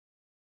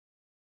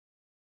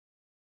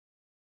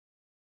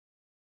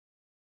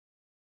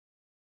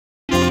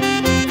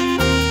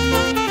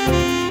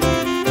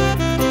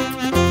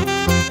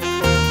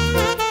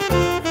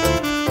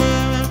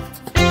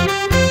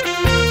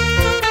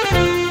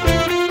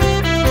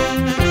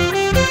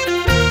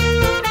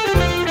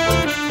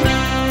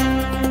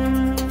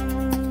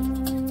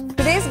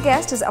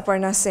guest is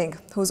Aparna Singh,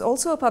 who's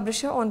also a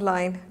publisher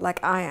online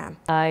like I am.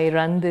 I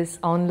run this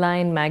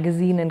online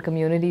magazine and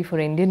community for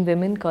Indian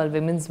women called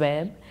Women's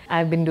Web.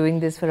 I've been doing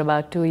this for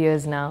about 2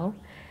 years now.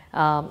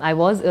 I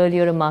was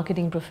earlier a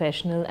marketing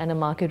professional and a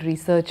market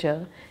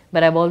researcher,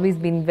 but I've always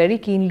been very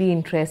keenly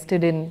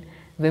interested in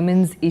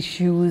women's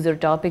issues or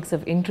topics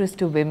of interest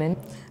to women.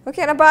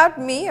 Okay, and about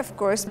me, of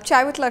course,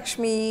 Chai with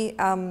Lakshmi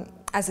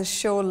as a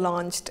show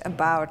launched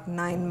about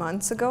 9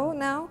 months ago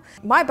now.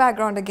 My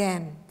background,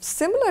 again,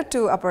 similar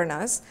to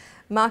Aparna's,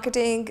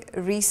 marketing,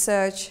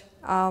 research,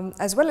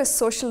 as well as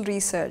social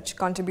research,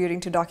 contributing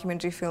to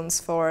documentary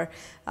films for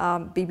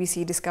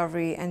BBC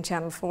Discovery and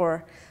Channel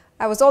 4.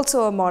 I was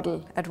also a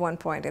model at one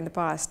point in the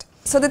past.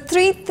 So the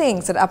three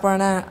things that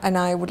Aparna and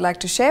I would like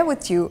to share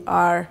with you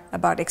are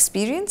about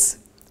experience,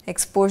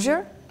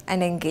 exposure,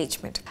 and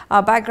engagement.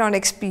 Our background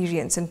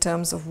experience in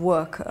terms of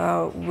work,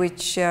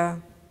 which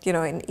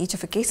in each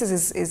of the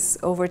cases is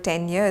over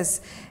 10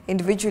 years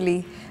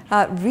individually,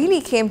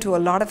 really came to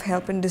a lot of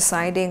help in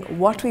deciding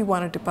what we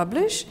wanted to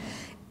publish,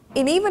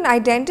 in even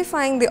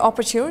identifying the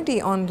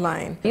opportunity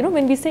online. You know,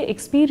 when we say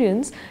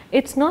experience,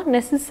 it's not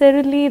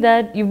necessarily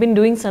that you've been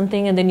doing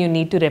something and then you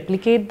need to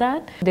replicate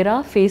that. There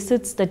are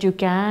facets that you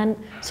can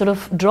sort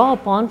of draw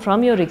upon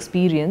from your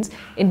experience.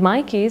 In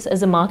my case,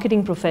 as a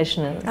marketing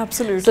professional.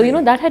 Absolutely. So, you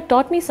know, that had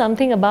taught me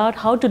something about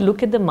how to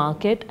look at the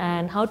market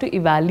and how to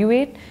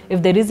evaluate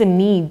if there is a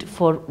need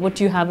for what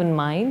you have in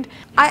mind.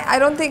 I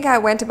don't think I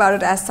went about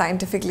it as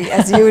scientifically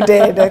as you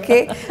did,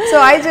 okay?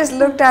 So I just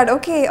looked at,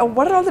 okay,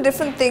 what are all the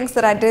different things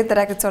that I did that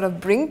I could sort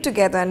of bring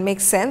together and make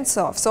sense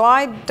of. So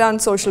I'd done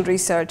social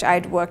research,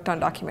 I'd worked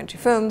on documentary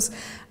films,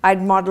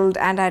 I'd modeled,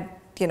 and I'd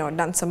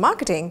done some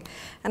marketing.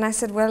 And I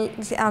said, well,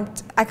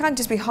 I can't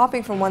just be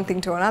hopping from one thing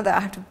to another. I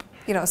have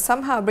to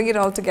somehow bring it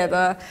all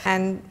together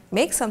and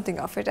make something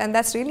of it. And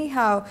that's really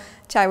how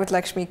Chai with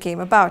Lakshmi came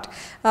about.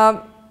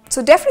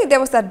 So definitely there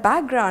was that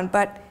background,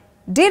 but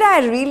did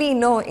I really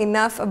know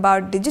enough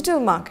about digital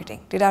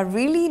marketing? Did I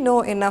really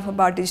know enough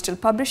about digital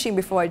publishing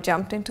before I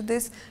jumped into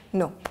this?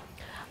 No.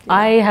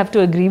 I have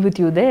to agree with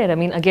you there. I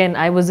mean, again,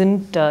 I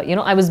wasn't,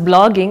 I was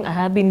blogging. I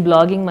have been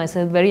blogging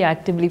myself very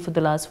actively for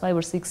the last 5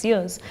 or 6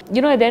 years.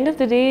 You know, at the end of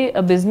the day,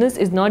 a business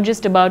is not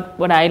just about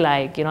what I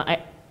like. You know,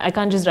 I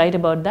can't just write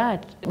about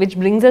that. Which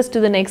brings us to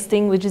the next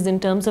thing, which is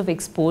in terms of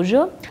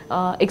exposure.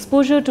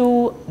 Exposure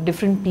to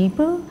different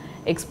people,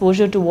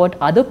 exposure to what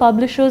other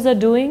publishers are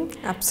doing.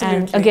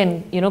 Absolutely. And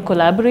again,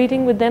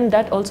 collaborating with them,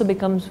 that also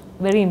becomes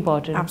very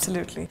important.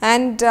 Absolutely.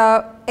 And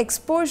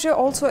exposure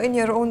also in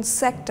your own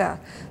sector.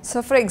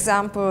 So for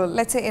example,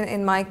 let's say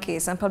in my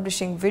case, I'm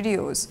publishing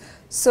videos.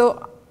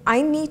 So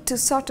I need to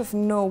sort of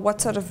know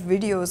what sort of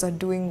videos are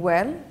doing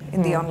well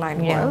in the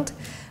online world.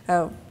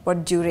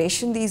 What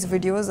duration these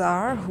videos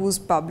are, who's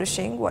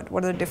publishing, what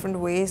are the different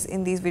ways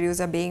in these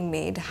videos are being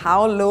made,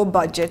 how low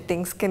budget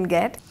things can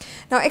get.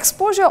 Now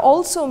exposure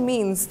also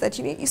means that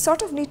you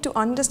sort of need to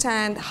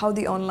understand how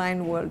the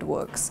online world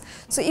works.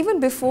 So even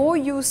before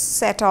you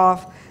set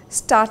off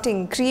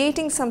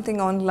creating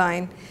something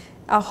online,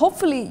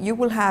 hopefully you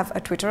will have a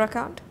Twitter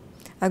account,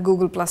 a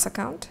Google Plus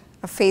account,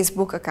 a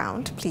Facebook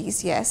account,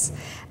 please, yes,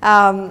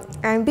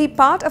 and be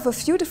part of a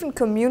few different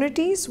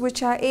communities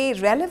which are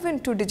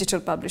relevant to digital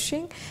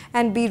publishing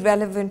and be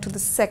relevant to the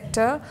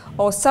sector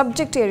or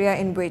subject area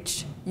in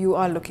which you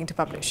are looking to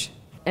publish.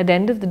 At the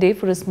end of the day,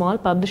 for a small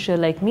publisher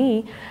like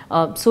me,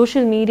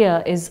 social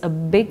media is a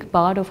big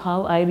part of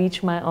how I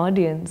reach my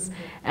audience.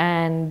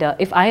 And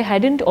if I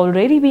hadn't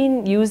already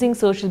been using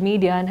social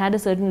media and had a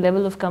certain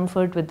level of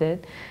comfort with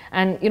it,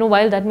 and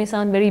while that may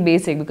sound very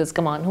basic, because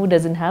come on, who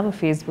doesn't have a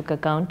Facebook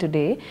account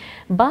today?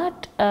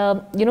 But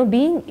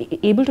being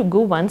able to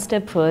go one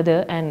step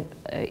further, and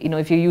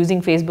if you're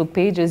using Facebook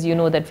pages, you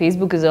know that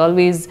Facebook is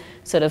always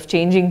sort of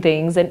changing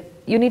things, and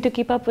you need to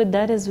keep up with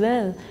that as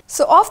well.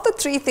 So of the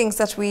three things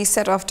that we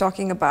set off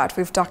talking about,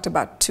 we've talked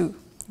about two.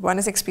 One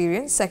is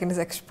experience, second is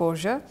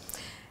exposure.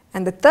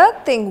 And the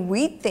third thing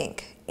we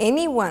think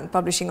anyone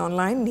publishing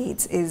online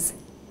needs is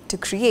to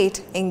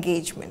create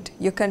engagement.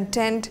 Your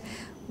content,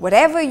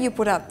 whatever you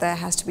put out there,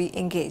 has to be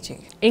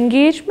engaging.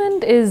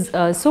 Engagement is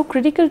so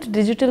critical to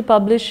digital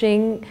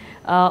publishing,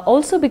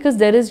 also because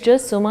there is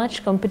just so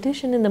much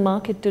competition in the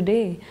market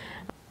today.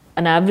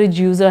 An average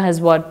user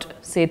has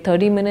say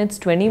 30 minutes,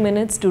 20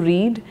 minutes to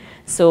read.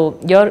 So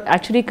you're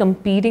actually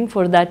competing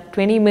for that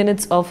 20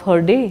 minutes of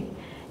her day.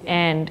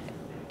 And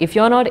if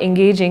you're not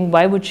engaging,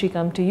 why would she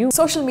come to you?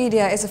 Social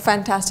media is a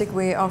fantastic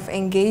way of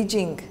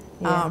engaging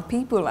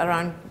people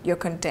around your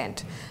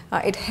content.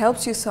 It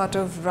helps you sort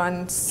of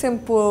run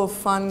simple,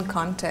 fun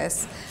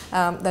contests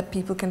that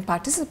people can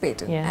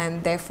participate in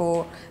and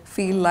therefore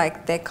feel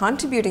like they're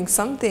contributing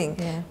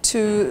something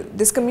to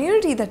this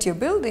community that you're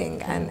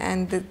building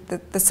and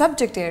the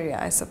subject area,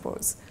 I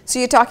suppose. So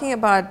you're talking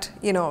about,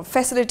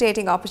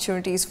 facilitating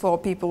opportunities for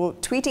people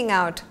tweeting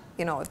out,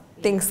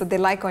 things that they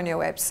like on your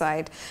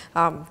website,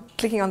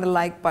 clicking on the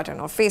like button,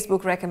 or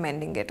Facebook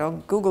recommending it, or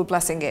Google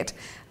plussing it,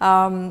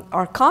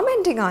 or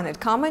commenting on it.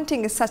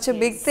 Commenting is such a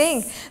big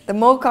thing. The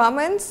more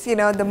comments, you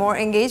know, the more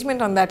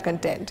engagement on that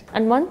content.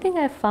 And one thing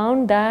I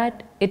found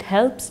that it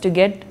helps to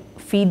get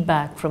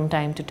feedback from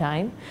time to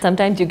time.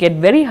 Sometimes you get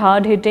very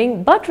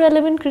hard-hitting but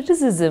relevant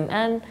criticism,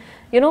 and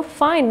you know,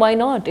 fine, why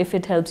not, if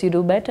it helps you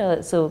do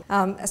better. So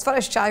as far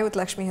as Chai with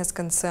Lakshmi is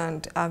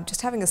concerned,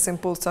 just having a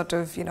simple sort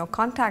of, you know,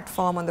 contact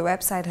form on the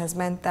website has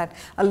meant that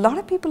a lot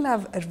of people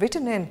have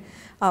written in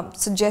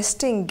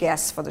suggesting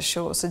guests for the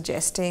show,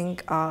 suggesting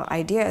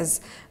ideas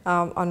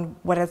on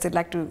what else they'd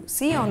like to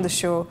see on the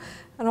show,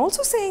 and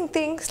also saying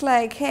things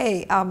like,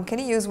 hey, can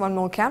you use one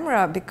more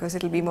camera because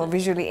it'll be more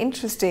visually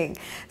interesting.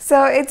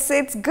 So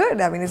it's good.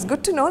 I mean, it's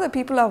good to know that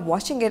people are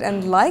watching it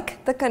and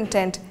like the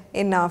content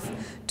enough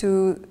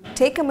to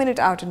take a minute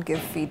out and give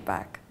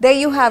feedback. There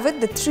you have it,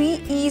 the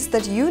 3 E's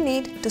that you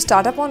need to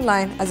start up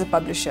online as a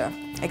publisher: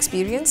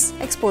 experience,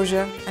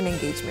 exposure, and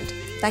engagement.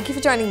 Thank you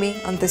for joining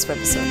me on this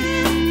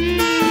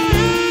webisode.